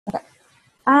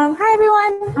Hi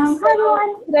everyone.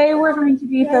 So today we're going to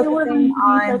be focusing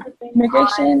on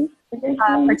immigration,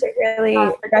 particularly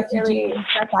refugee and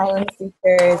asylum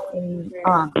seekers in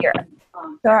Europe.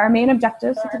 So our main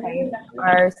objectives for today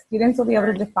are students will be able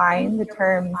to define the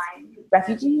terms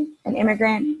refugee, an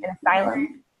immigrant, and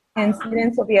asylum, and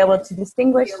students will be able to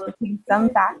distinguish between some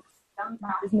facts and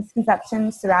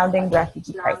misconceptions surrounding the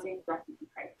refugee crisis.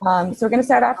 So we're going to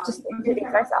start off just to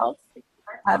introduce ourselves.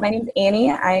 My name is Annie.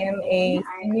 I am a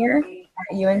senior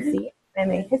at UNC.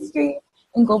 I'm a history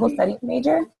and global studies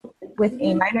major with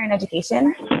a minor in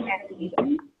education.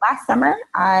 And last summer,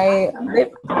 I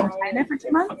lived in China for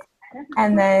 2 months.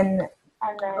 And then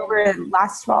over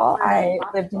last fall, I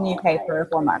lived in the UK for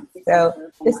 4 months. So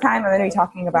this time, I'm going to be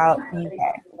talking about the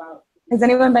UK. Has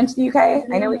anyone been to the UK?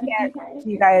 I know we can't see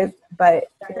you guys, but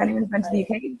if anyone's been to the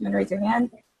UK, you want to raise your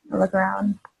hand or look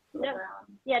around? No.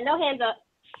 Yeah, no hands up.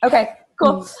 Okay,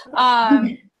 cool.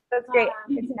 That's great.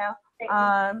 Good to know.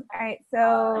 All right,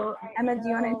 so Emma, do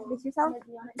you want to introduce yourself?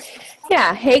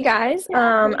 Yeah, hey guys,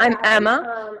 I'm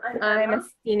Emma. I'm a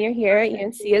senior here at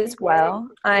UNC as well.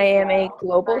 I am a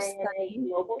global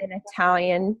studies and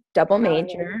Italian double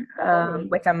major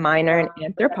with a minor in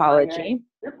anthropology.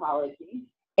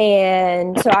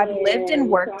 And so I've lived and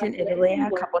worked in Italy a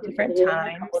couple different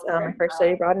times. I first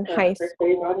studied abroad in high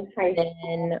school,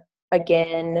 then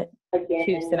again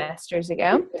 2 semesters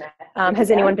ago.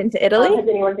 Has anyone been to Italy? I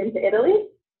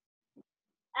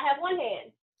have one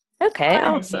hand. Okay,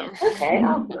 awesome.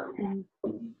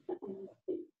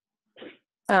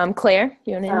 Claire,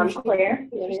 you want to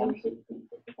introduce yourself?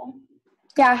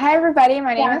 Yeah, hi everybody.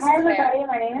 My name is Claire,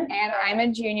 and I'm a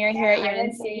junior here at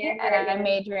UNC, and I'm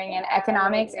majoring in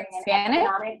economics and Spanish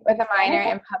with a minor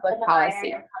in public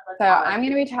policy. So I'm going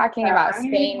to be talking about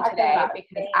Spain today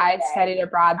because I studied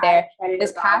abroad there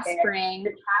this past spring,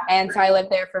 and so I lived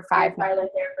there for 5 months.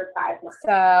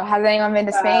 So has anyone been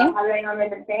to Spain?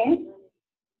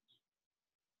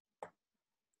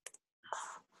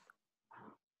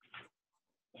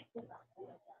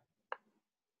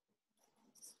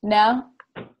 No?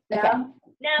 Okay.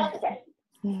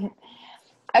 No.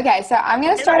 Okay, so I'm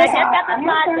going to start us off.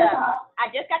 I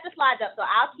just got the slides up, so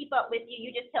I'll keep up with you.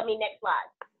 You just tell me next slide.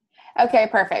 Okay,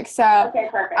 perfect. So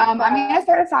I'm going to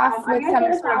start us off with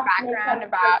some sort of background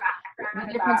about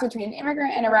the difference between an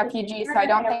immigrant and a refugee. So I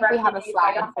don't think we have a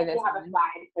slide for this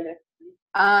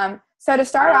one. So to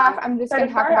start off, I'm just going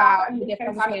to talk about the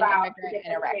difference between an immigrant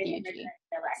and a refugee.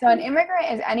 So an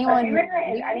immigrant is anyone who leaves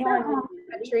their home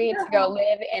country to go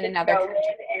live in another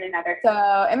country.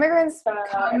 So immigrants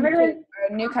come to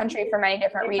a new country for many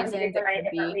different reasons. It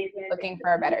could be looking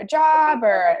for a better job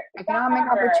or economic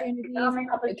opportunities.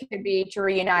 It could be to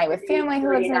reunite with family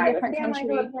who lives in a different country,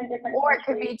 or it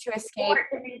could be to escape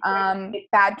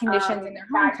bad conditions in their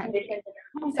home country.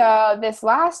 So this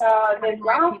last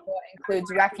category of people includes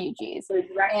refugees.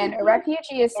 And a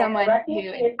refugee is someone who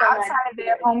is outside of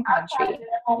their home country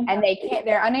and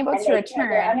they're unable to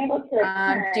return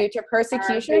due to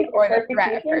persecution or the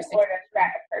threat of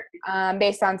persecution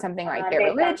based on something like their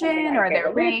religion or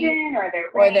their race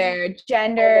or their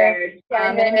gender,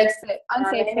 and it makes it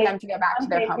unsafe for them to go back to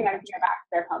their home country.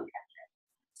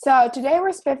 So today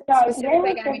we're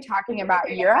specifically going to be talking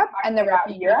about Europe and the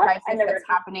refugee crisis that's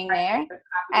happening there.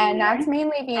 And that's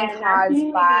mainly being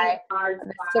caused by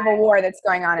the civil war that's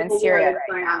going on in Syria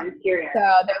right now.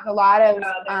 So there's a lot of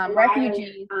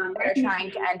refugees that are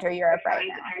trying to enter Europe right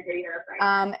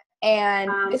now. And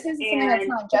this is something that's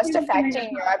not just affecting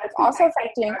Europe, it's also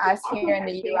affecting us here in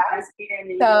the U.S.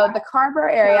 So the Carver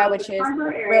area, which is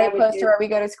really close to where we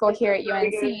go to school here at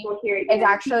UNC, is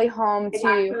actually home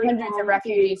to hundreds of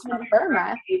refugees from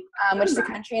Burma, which is a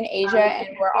country in Asia,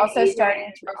 and we're also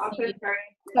starting to receive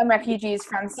some refugees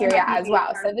from Syria as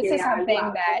well. So this is something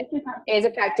that is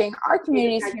affecting our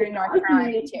communities here in North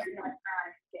Carolina too.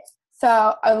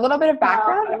 So a little bit of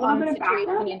background on the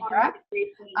situation in Europe.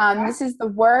 This is the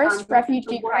worst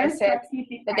refugee crisis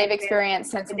that they've experienced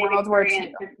since World War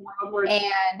II.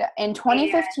 And in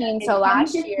 2015, so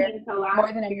last year,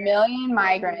 more than 1 million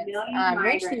migrants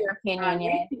reached the European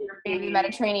Union via the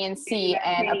Mediterranean Sea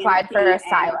and applied for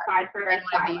asylum in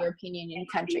one of the European Union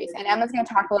countries. And Emma's going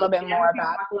to talk a little bit more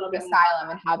about asylum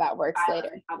and how that works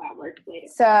later.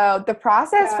 So the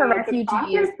process for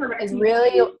refugees is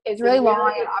really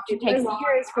long and often takes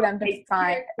years for them to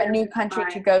find a new country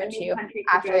to go to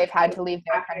after they've had to leave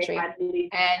their country.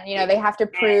 And, they have to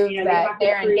prove that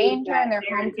they're in danger in their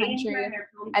home country.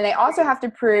 And they also have to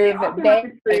prove that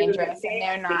they're dangerous and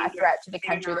they're not a threat to the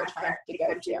country they're trying to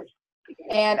go to.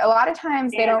 And a lot of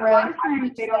times they don't really have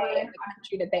to stay in the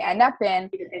country that they end up in.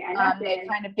 They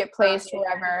kind of get placed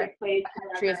wherever the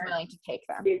country is willing to take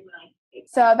them.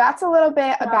 So that's a little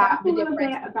bit about the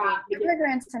difference between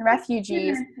immigrants and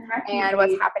refugees and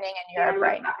what's happening in Europe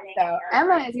right now. So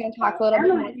Emma is going to talk a little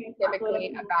bit more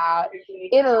specifically about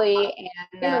Italy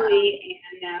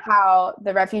and how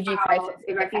the refugee crisis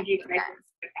is affecting them.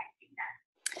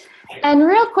 And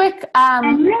real quick,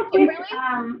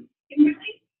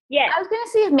 Yes. I was going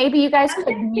to see if maybe you guys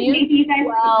could mute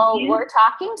while we're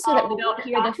talking so that we don't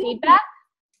hear the feedback,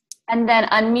 and then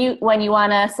unmute when you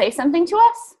want to say something to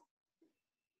us.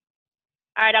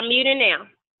 All right, I'm muting now.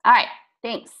 All right,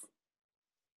 thanks.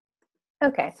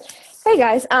 Okay. Hey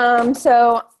guys.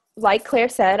 So like Claire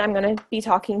said, I'm going to be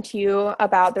talking to you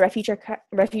about the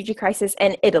refugee crisis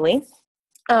in Italy.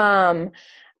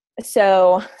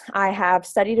 So I have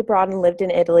studied abroad and lived in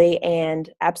Italy and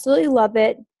absolutely love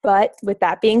it. But with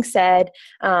that being said,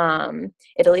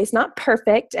 Italy is not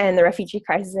perfect, and the refugee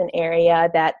crisis is an area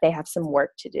that they have some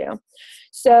work to do.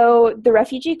 So the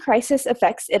refugee crisis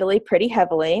affects Italy pretty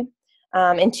heavily.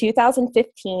 In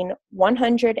 2015,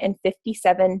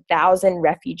 157,000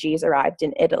 refugees arrived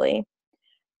in Italy.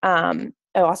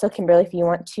 Also, Kimberly, if you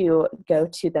want to go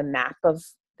to the map of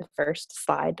the first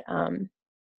slide,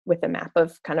 with a map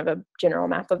of kind of a general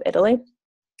map of Italy.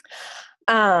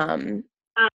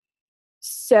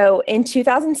 So in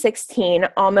 2016,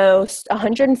 almost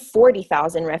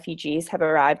 140,000 refugees have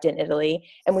arrived in Italy,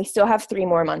 and we still have 3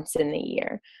 more months in the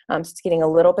year. So it's getting a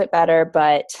little bit better,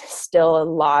 but still a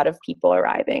lot of people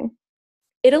arriving.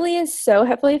 Italy is so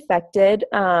heavily affected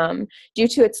due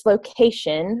to its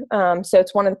location. So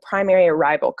it's one of the primary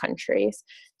arrival countries.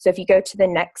 So if you go to the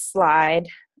next slide,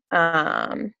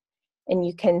 and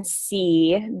you can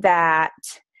see that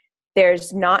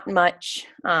there's not much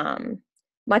of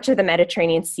the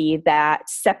Mediterranean Sea that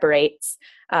separates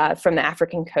from the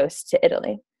African coast to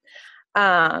Italy.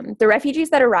 The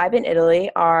refugees that arrive in Italy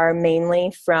are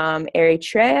mainly from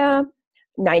Eritrea,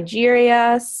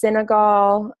 Nigeria,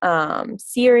 Senegal,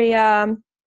 Syria.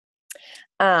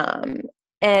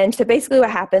 And so basically what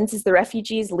happens is the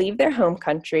refugees leave their home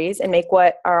countries and make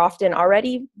what are often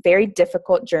already very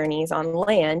difficult journeys on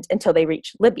land until they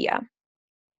reach Libya.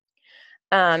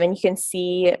 And you can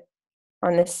see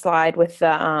on this slide with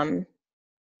the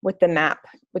map,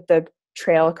 with the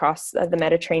trail across the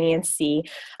Mediterranean Sea,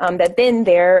 that then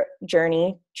their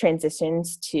journey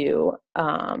transitions to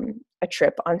a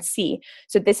trip on sea.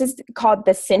 So this is called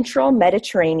the Central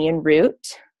Mediterranean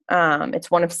route.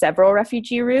 It's one of several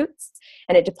refugee routes,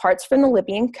 and it departs from the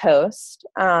Libyan coast.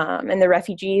 And the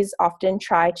refugees often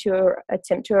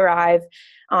attempt to arrive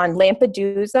on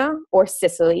Lampedusa or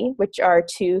Sicily, which are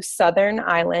 2 southern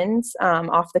islands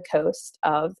off the coast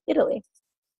of Italy.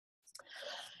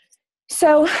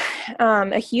 So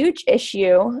a huge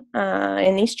issue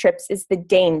in these trips is the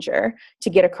danger to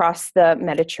get across the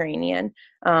Mediterranean.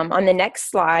 On the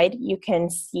next slide, you can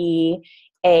see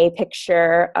a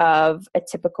picture of a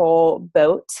typical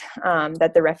boat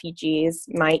that the refugees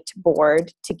might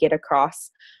board to get across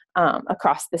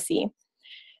the sea.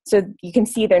 So you can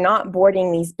see they're not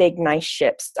boarding these big, nice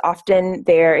ships. Often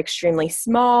they're extremely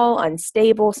small,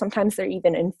 unstable. Sometimes they're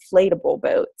even inflatable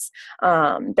boats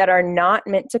that are not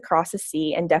meant to cross a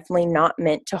sea and definitely not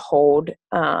meant to hold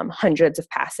hundreds of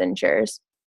passengers.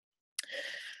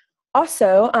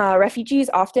 Also, refugees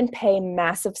often pay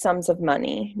massive sums of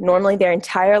money, normally their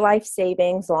entire life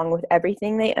savings, along with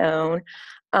everything they own,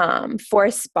 for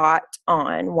a spot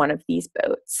on one of these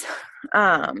boats.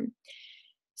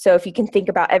 So if you can think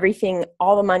about everything,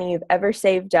 all the money you've ever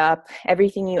saved up,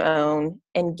 everything you own,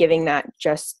 and giving that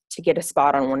just to get a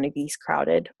spot on one of these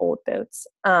crowded old boats.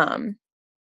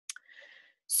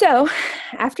 So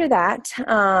after that,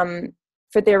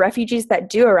 for the refugees that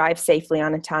do arrive safely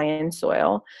on Italian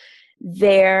soil,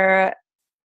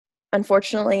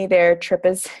 unfortunately, their trip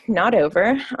is not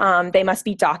over. They must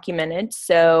be documented.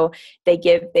 So they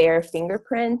give their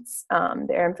fingerprints,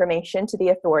 their information to the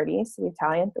authorities, the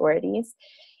Italian authorities.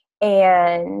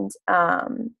 And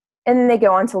then they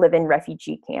go on to live in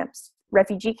refugee camps.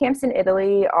 Refugee camps in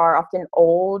Italy are often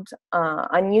old,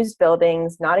 unused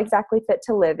buildings, not exactly fit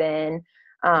to live in,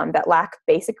 that lack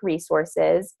basic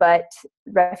resources, but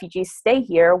refugees stay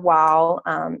here while,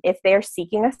 if they're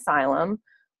seeking asylum,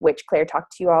 which Claire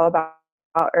talked to you all about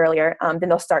earlier, then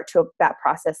they'll start that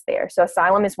process there. So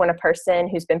asylum is when a person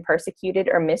who's been persecuted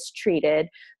or mistreated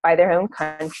by their own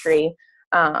country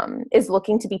is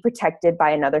looking to be protected by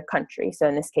another country. So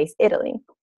in this case, Italy.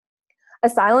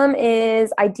 Asylum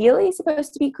is ideally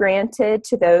supposed to be granted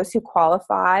to those who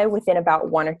qualify within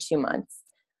about 1 or 2 months,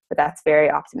 but that's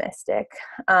very optimistic.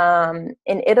 In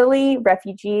Italy,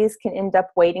 refugees can end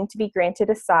up waiting to be granted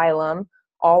asylum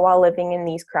all while living in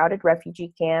these crowded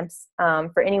refugee camps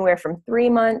for anywhere from 3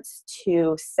 months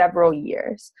to several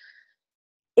years.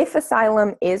 If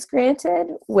asylum is granted,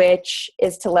 which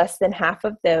is to less than half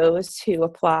of those who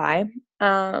apply,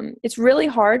 it's really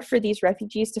hard for these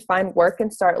refugees to find work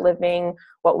and start living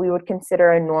what we would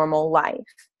consider a normal life.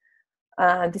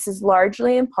 This is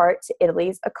largely in part to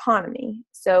Italy's economy.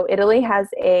 So Italy has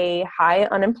a high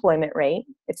unemployment rate.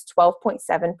 It's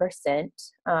 12.7%,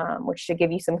 which to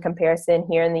give you some comparison,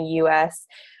 here in the US,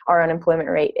 our unemployment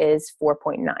rate is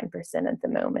 4.9% at the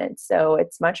moment. So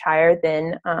it's much higher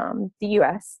than the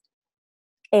US.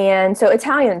 And so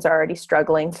Italians are already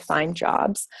struggling to find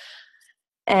jobs.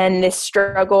 And this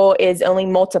struggle is only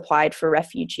multiplied for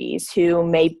refugees who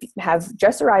may have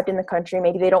just arrived in the country.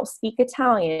 Maybe they don't speak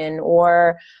Italian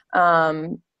or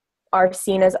are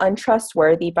seen as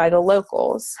untrustworthy by the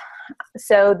locals.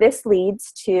 So this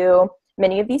leads to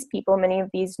many of these people, many of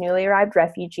these newly arrived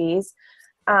refugees,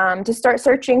 to start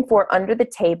searching for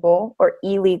under-the-table or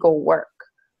illegal work,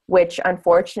 which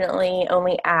unfortunately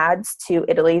only adds to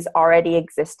Italy's already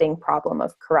existing problem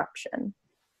of corruption.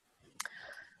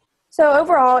 So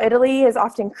overall, Italy is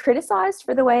often criticized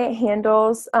for the way it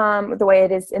handles, the way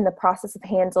it is in the process of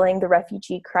handling the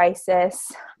refugee crisis.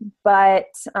 But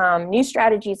new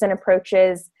strategies and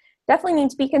approaches definitely need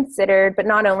to be considered, but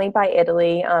not only by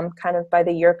Italy, kind of by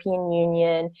the European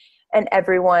Union and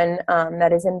everyone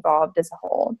that is involved as a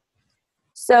whole.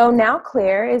 So now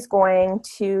Claire is going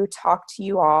to talk to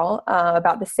you all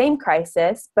about the same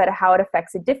crisis, but how it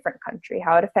affects a different country,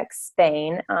 how it affects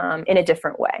Spain in a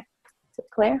different way. So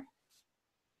Claire?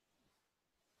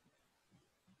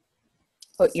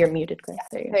 Oh, you're muted, Claire.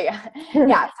 There you go.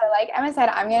 Yeah, so like Emma said,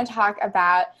 I'm going to talk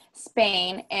about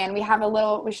Spain, and we should have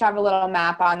a little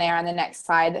map on there on the next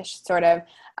slide that sort of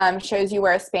shows you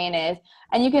where Spain is.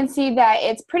 And you can see that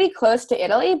it's pretty close to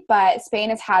Italy, but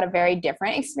Spain has had a very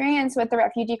different experience with the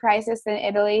refugee crisis than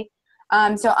Italy.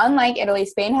 So unlike Italy,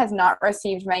 Spain has not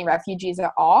received many refugees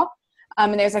at all.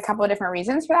 And there's a couple of different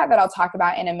reasons for that I'll talk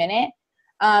about in a minute.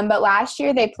 But last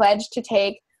year, they pledged to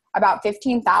take about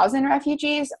 15,000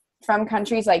 refugees from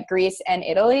countries like Greece and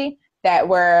Italy that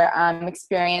were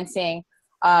experiencing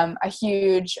a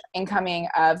huge incoming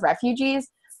of refugees.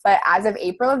 But as of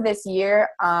April of this year,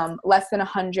 less than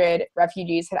 100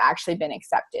 refugees had actually been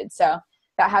accepted. So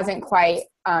that hasn't quite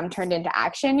turned into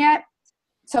action yet.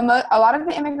 So a lot of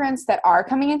the immigrants that are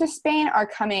coming into Spain are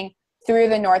coming through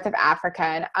the north of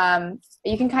Africa. And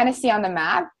you can kind of see on the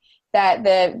map that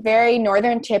the very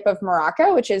northern tip of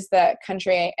Morocco, which is the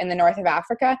country in the north of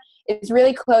Africa, is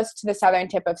really close to the southern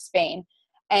tip of Spain.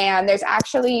 And there's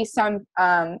actually some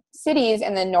cities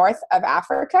in the north of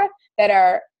Africa that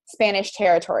are Spanish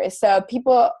territories. So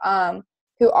people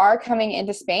who are coming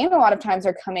into Spain, a lot of times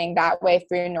are coming that way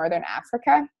through northern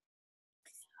Africa.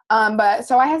 But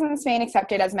so why hasn't Spain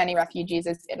accepted as many refugees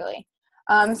as Italy?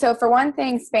 So for one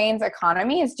thing, Spain's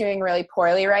economy is doing really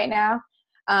poorly right now.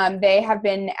 They have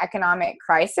been in economic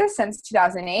crisis since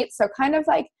 2008, so kind of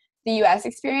like the U.S.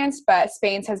 experience, but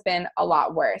Spain's has been a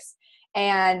lot worse.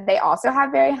 And they also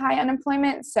have very high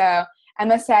unemployment. So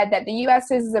Emma said that the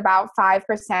U.S. is about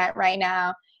 5% right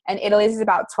now, and Italy's is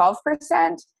about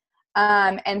 12%.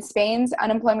 And Spain's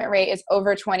unemployment rate is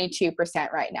over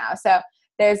 22% right now. So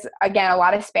there's, again, a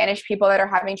lot of Spanish people that are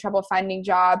having trouble finding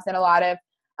jobs, and a lot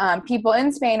of people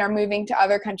in Spain are moving to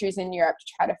other countries in Europe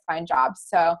to try to find jobs.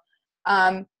 So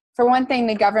for one thing,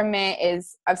 the government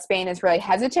of Spain is really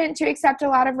hesitant to accept a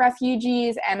lot of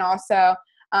refugees, and also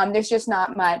there's just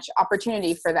not much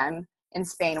opportunity for them in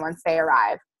Spain once they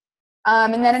arrive.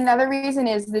 And then another reason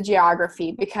is the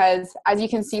geography, because as you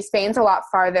can see, Spain's a lot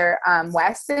farther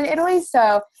west than Italy,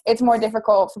 so it's more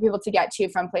difficult for people to get to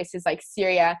from places like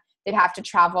Syria. They'd have to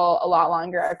travel a lot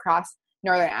longer across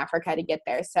northern Africa to get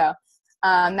there. So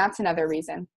that's another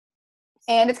reason.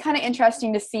 And it's kind of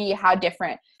interesting to see how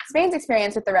different Spain's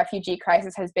experience with the refugee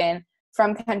crisis has been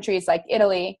from countries like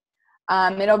Italy.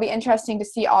 It'll be interesting to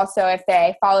see also if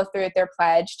they follow through with their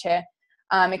pledge to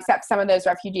accept some of those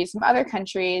refugees from other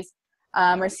countries,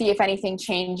 or see if anything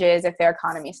changes if their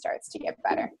economy starts to get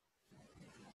better.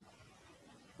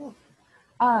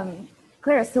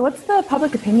 Claire, so what's the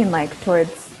public opinion like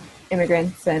towards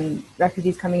immigrants and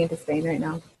refugees coming into Spain right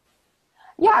now?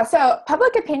 Yeah, so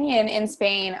public opinion in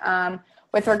Spain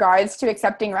with regards to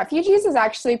accepting refugees is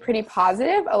actually pretty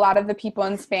positive. A lot of the people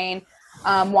in Spain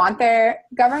want their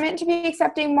government to be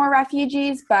accepting more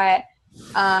refugees, but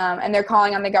and they're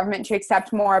calling on the government to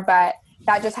accept more, but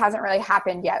that just hasn't really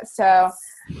happened yet. So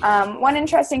one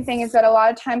interesting thing is that a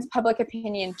lot of times public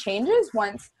opinion changes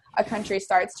once a country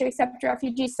starts to accept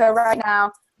refugees. So right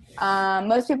now,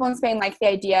 most people in Spain like the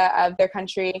idea of their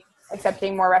country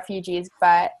accepting more refugees,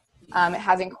 but it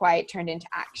hasn't quite turned into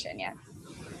action yet.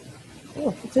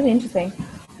 Oh, it's really interesting.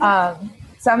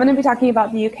 So I'm going to be talking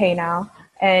about the UK now.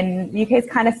 And the UK is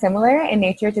kind of similar in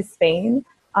nature to Spain,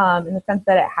 in the sense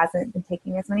that it hasn't been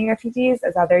taking as many refugees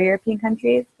as other European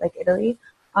countries like Italy.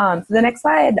 So the next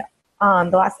slide, the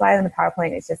last slide on the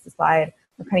PowerPoint is just a slide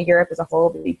of kind of Europe as a whole,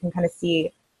 but you can kind of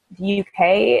see the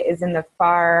UK is in the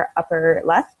far upper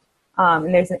left,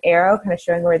 and there's an arrow kind of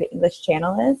showing where the English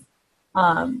Channel is.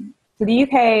 So the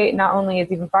UK not only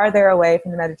is even farther away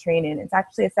from the Mediterranean, it's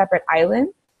actually a separate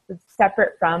island. It's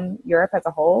separate from Europe as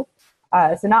a whole.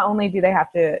 So not only do they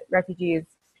have to, refugees,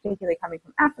 particularly coming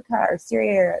from Africa or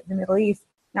Syria or the Middle East,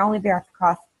 not only do they have to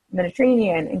cross the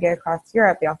Mediterranean and get across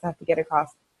Europe, they also have to get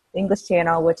across the English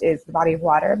Channel, which is the body of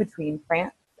water between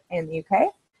France and the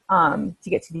UK, to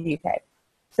get to the UK.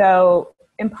 So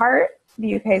in part,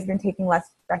 the UK has been taking less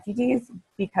refugees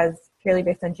because purely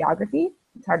based on geography,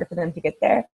 it's harder for them to get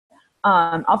there.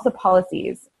 Also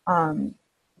policies.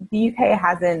 The UK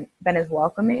hasn't been as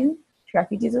welcoming to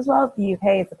refugees as well. The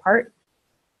UK is a part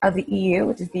of the EU,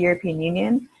 which is the European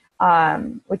Union,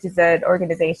 which is an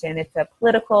organization. It's a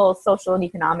political, social, and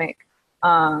economic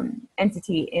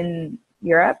entity in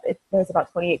Europe. There's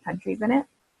about 28 countries in it.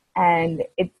 And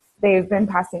they've been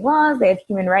passing laws. They have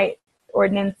human rights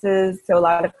ordinances. So a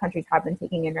lot of countries have been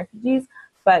taking in refugees.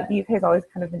 But the UK has always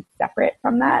kind of been separate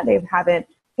from that. They haven't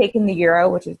taken the euro,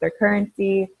 which is their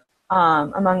currency,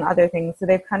 among other things. So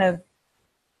they've kind of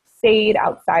stayed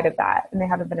outside of that, and they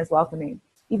haven't been as welcoming.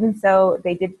 Even so,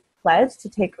 they did pledge to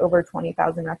take over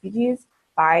 20,000 refugees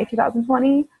by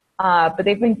 2020, but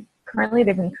they've been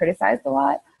criticized a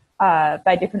lot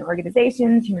by different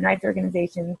organizations, human rights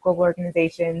organizations, global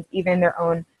organizations, even their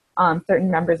own certain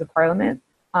members of parliament.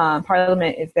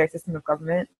 Parliament is their system of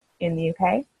government in the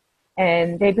UK.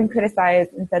 And they've been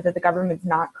criticized and said that the government's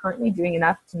not currently doing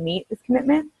enough to meet this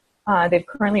commitment. They've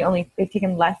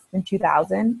taken less than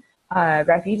 2,000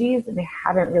 refugees, and they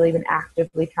haven't really been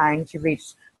actively trying to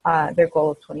reach their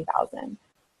goal of 20,000.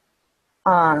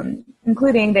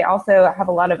 Including, they also have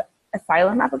a lot of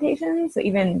asylum applications. So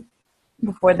even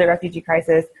before the refugee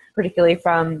crisis, particularly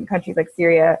from countries like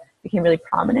Syria, became really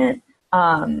prominent,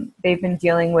 they've been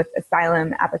dealing with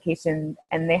asylum applications,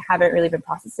 and they haven't really been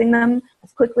processing them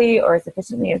as quickly or as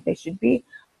efficiently as they should be.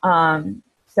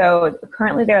 So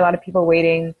currently there are a lot of people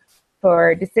waiting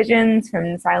for decisions from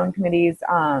asylum committees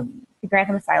to grant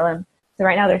them asylum. So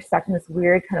right now they're stuck in this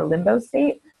weird kind of limbo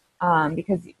state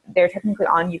because they're technically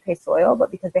on UK soil, but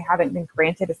because they haven't been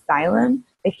granted asylum,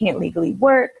 they can't legally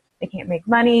work, they can't make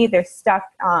money, they're stuck,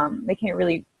 they can't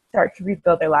really start to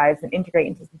rebuild their lives and integrate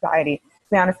into society. So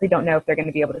they honestly don't know if they're going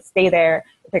to be able to stay there,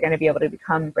 if they're going to be able to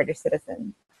become British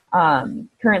citizens.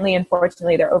 Currently,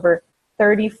 unfortunately, there are over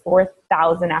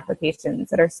 34,000 applications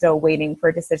that are still waiting for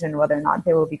a decision whether or not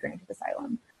they will be granted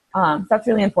asylum. So that's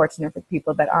really unfortunate for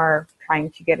people that are trying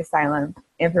to get asylum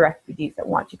and for refugees that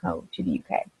want to go to the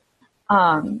UK.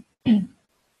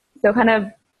 So kind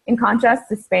of in contrast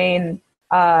to Spain,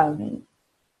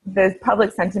 the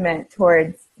public sentiment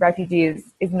towards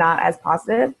refugees is not as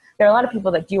positive. There are a lot of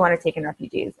people that do want to take in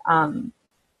refugees.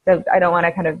 So I don't want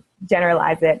to kind of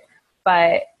generalize it,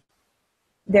 but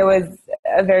there was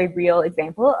a very real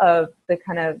example of the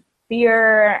kind of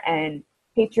fear and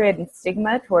hatred and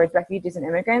stigma towards refugees and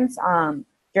immigrants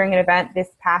during an event this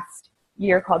past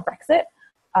year called Brexit.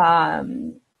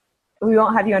 We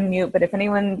won't have you on mute, but if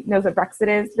anyone knows what Brexit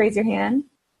is, raise your hand.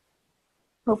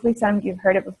 Hopefully some of you have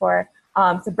heard it before.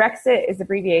 So Brexit is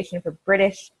abbreviation for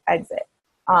British exit,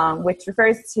 which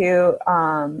refers to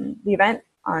the event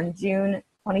on June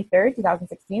 23rd,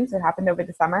 2016. So it happened over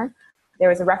the summer. There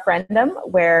was a referendum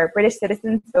where British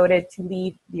citizens voted to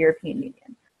leave the European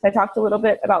Union. So I talked a little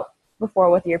bit about before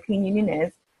what the European Union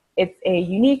is. It's a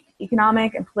unique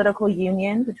economic and political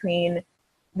union between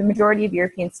the majority of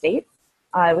European states.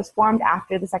 It was formed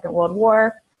after the Second World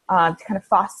War to kind of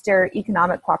foster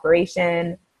economic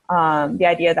cooperation, the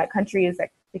idea that countries that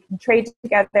they can trade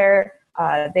together.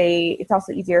 It's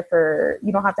also easier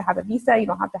you don't have to have a visa, you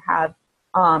don't have to have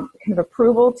kind of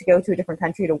approval to go to a different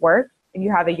country to work. If you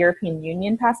have a European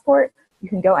Union passport, you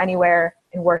can go anywhere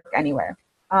and work anywhere.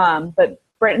 But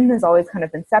Britain has always kind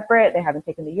of been separate. They haven't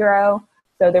taken the euro.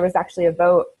 So there was actually a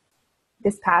vote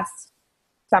this past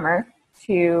summer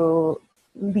to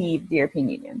leave the European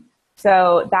Union.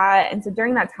 So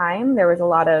during that time, there was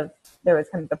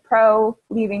kind of the pro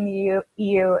leaving the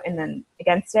EU and then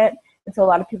against it. And so a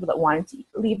lot of people that wanted to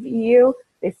leave the EU,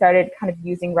 they started kind of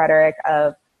using rhetoric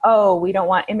of, oh, we don't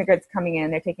want immigrants coming in,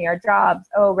 they're taking our jobs.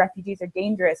 Oh, refugees are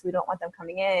dangerous, we don't want them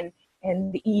coming in,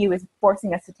 and the EU is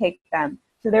forcing us to take them.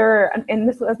 So and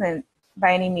this wasn't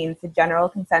by any means the general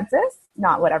consensus,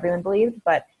 not what everyone believed,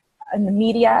 but in the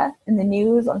media, in the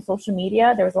news, on social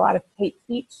media, there was a lot of hate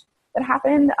speech that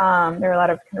happened. There were a lot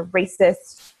of kind of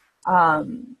racist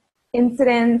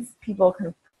incidents, people kind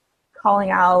of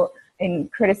calling out and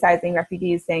criticizing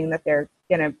refugees, saying that they're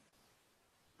going to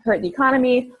hurt the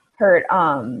economy, hurt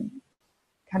kind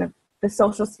of the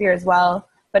social sphere as well.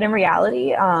 But in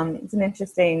reality, it's an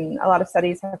interesting, a lot of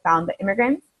studies have found that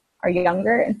immigrants are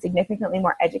younger and significantly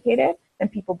more educated than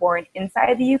people born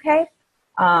inside the UK.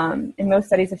 And most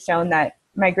studies have shown that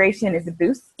migration is a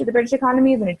boost to the British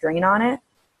economy than a drain on it.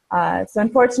 So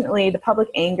unfortunately, the public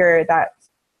anger that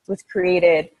was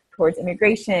created towards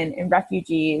immigration and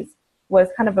refugees was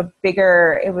kind of a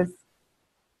bigger, it was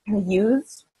kind of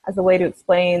used as a way to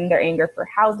explain their anger for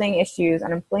housing issues,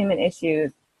 unemployment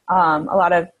issues. A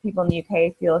lot of people in the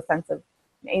UK feel a sense of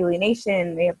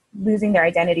alienation. They are losing their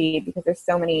identity because there's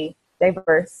so many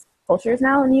diverse cultures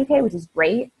now in the UK, which is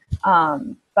great.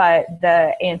 But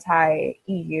the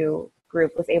anti-EU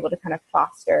group was able to kind of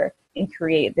foster and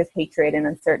create this hatred and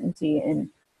uncertainty and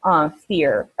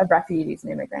fear of refugees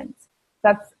and immigrants.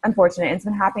 That's unfortunate. It's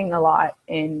been happening a lot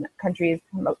in countries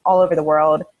all over the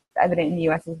world. It's evident in the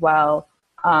US as well.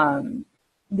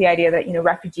 The idea that, you know,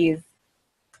 refugees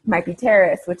might be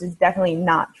terrorists, which is definitely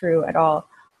not true at all.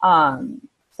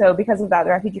 So because of that,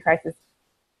 the refugee crisis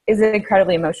is an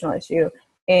incredibly emotional issue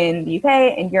in the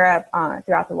UK, in Europe,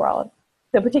 throughout the world.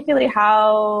 So particularly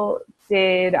how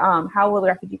will the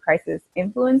refugee crisis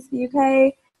influence the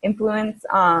UK, influence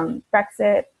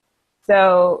Brexit?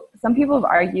 So some people have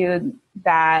argued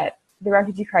that the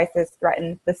refugee crisis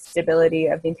threatens the stability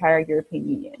of the entire European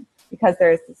Union because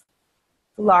there's this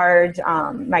large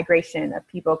migration of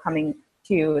people coming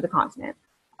to the continent.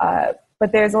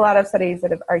 But there's a lot of studies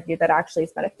that have argued that actually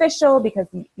it's beneficial because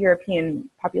the European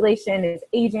population is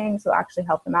aging, so it'll actually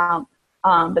help them out.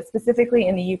 But specifically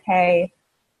in the UK,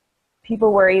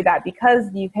 people worry that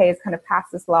because the UK has kind of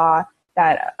passed this law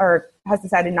that, or has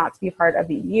decided not to be a part of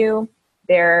the EU,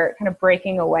 they're kind of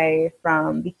breaking away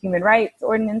from the human rights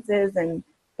ordinances and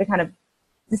they're kind of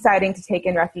deciding to take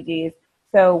in refugees.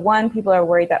 So one, people are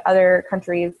worried that other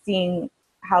countries, seeing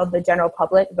how the general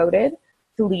public voted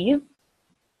to leave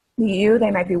the EU,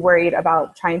 they might be worried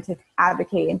about trying to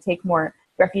advocate and take more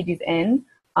refugees in.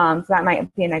 So that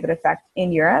might be a negative effect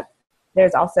in Europe.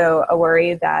 There's also a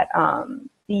worry that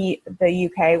the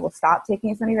UK will stop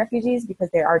taking as many refugees because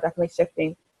they are definitely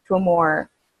shifting to a more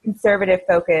conservative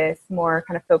focus, more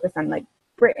kind of focus on like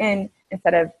Britain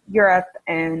instead of Europe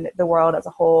and the world as a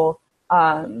whole.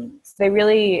 So they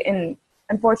really, and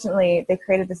unfortunately, they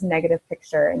created this negative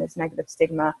picture and this negative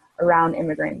stigma around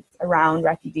immigrants, around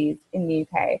refugees in the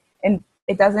UK. And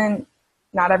it doesn't,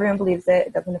 not everyone believes it,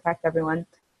 it doesn't affect everyone,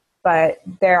 but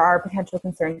there are potential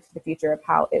concerns for the future of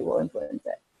how it will influence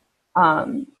it.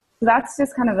 So that's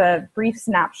just kind of a brief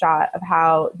snapshot of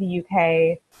how the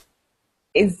UK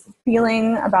is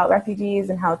feeling about refugees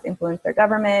and how it's influenced their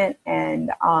government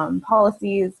and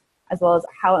policies, as well as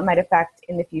how it might affect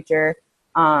in the future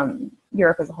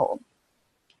Europe as a whole.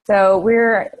 So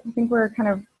I think we're kind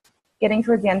of getting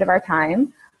towards the end of our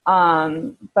time,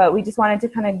 but we just wanted to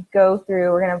kind of go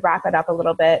through, we're going to wrap it up a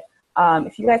little bit.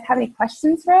 If you guys have any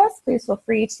questions for us, please feel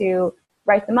free to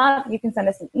write them up. You can send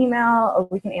us an email or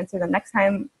we can answer them next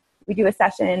time we do a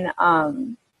session.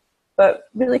 But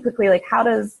really quickly, like how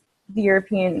does the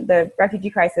refugee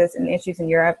crisis and the issues in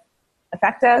Europe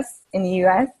affect us in the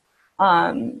US?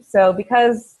 So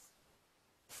because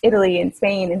Italy and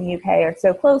Spain and the UK are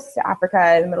so close to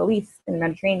Africa, the Middle East, and the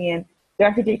Mediterranean, the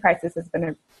refugee crisis has been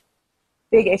a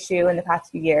big issue in the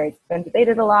past few years. It's been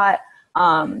debated a lot,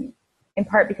 in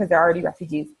part because there are already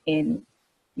refugees in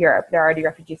Europe. There are already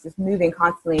refugees just moving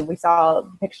constantly. We saw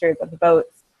pictures of the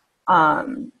boats.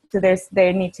 So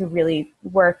they need to really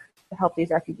work to help these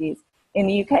refugees. In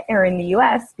the UK or in the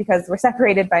US, because we're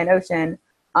separated by an ocean,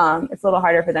 it's a little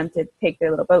harder for them to take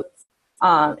their little boats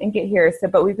and get here. So,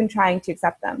 but we've been trying to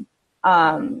accept them.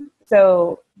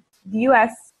 So the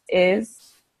US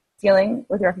is dealing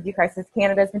with the refugee crisis.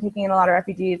 Canada has been taking in a lot of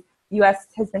refugees. The US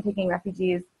has been taking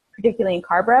refugees, particularly in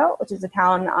Carborough, which is a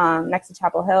town next to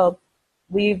Chapel Hill.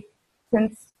 We've,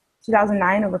 since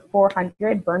 2009, over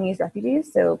 400 Burmese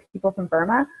refugees, so people from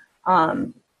Burma,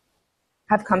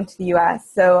 have come to the US.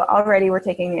 So already we're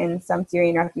taking in some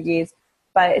Syrian refugees,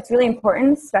 but it's really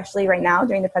important, especially right now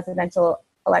during the presidential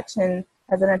election,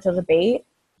 presidential debate.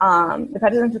 The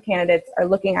presidential candidates are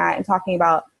looking at and talking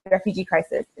about the refugee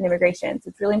crisis and immigration. So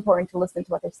it's really important to listen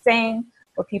to what they're saying,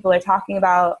 what people are talking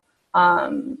about,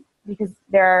 because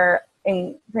for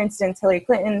instance, Hillary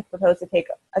Clinton proposed to take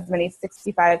as many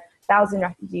 65,000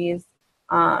 refugees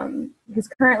Because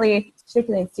currently,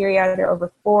 particularly in Syria, there are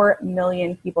over 4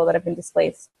 million people that have been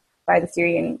displaced by the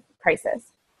Syrian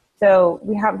crisis. So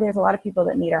there's a lot of people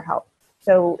that need our help.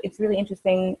 So it's really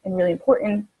interesting and really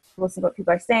important to listen to what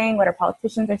people are saying, what our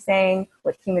politicians are saying,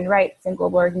 what human rights and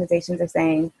global organizations are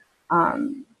saying,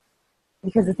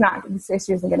 because this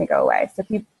issue isn't going to go away. So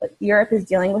Europe is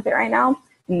dealing with it right now,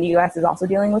 and the US is also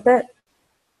dealing with it.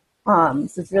 So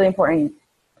it's really important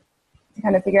to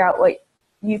kind of figure out what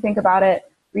you think about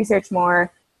it, research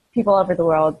more, people all over the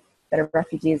world that are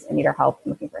refugees and need our help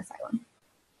and looking for asylum.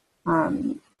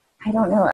 I don't know.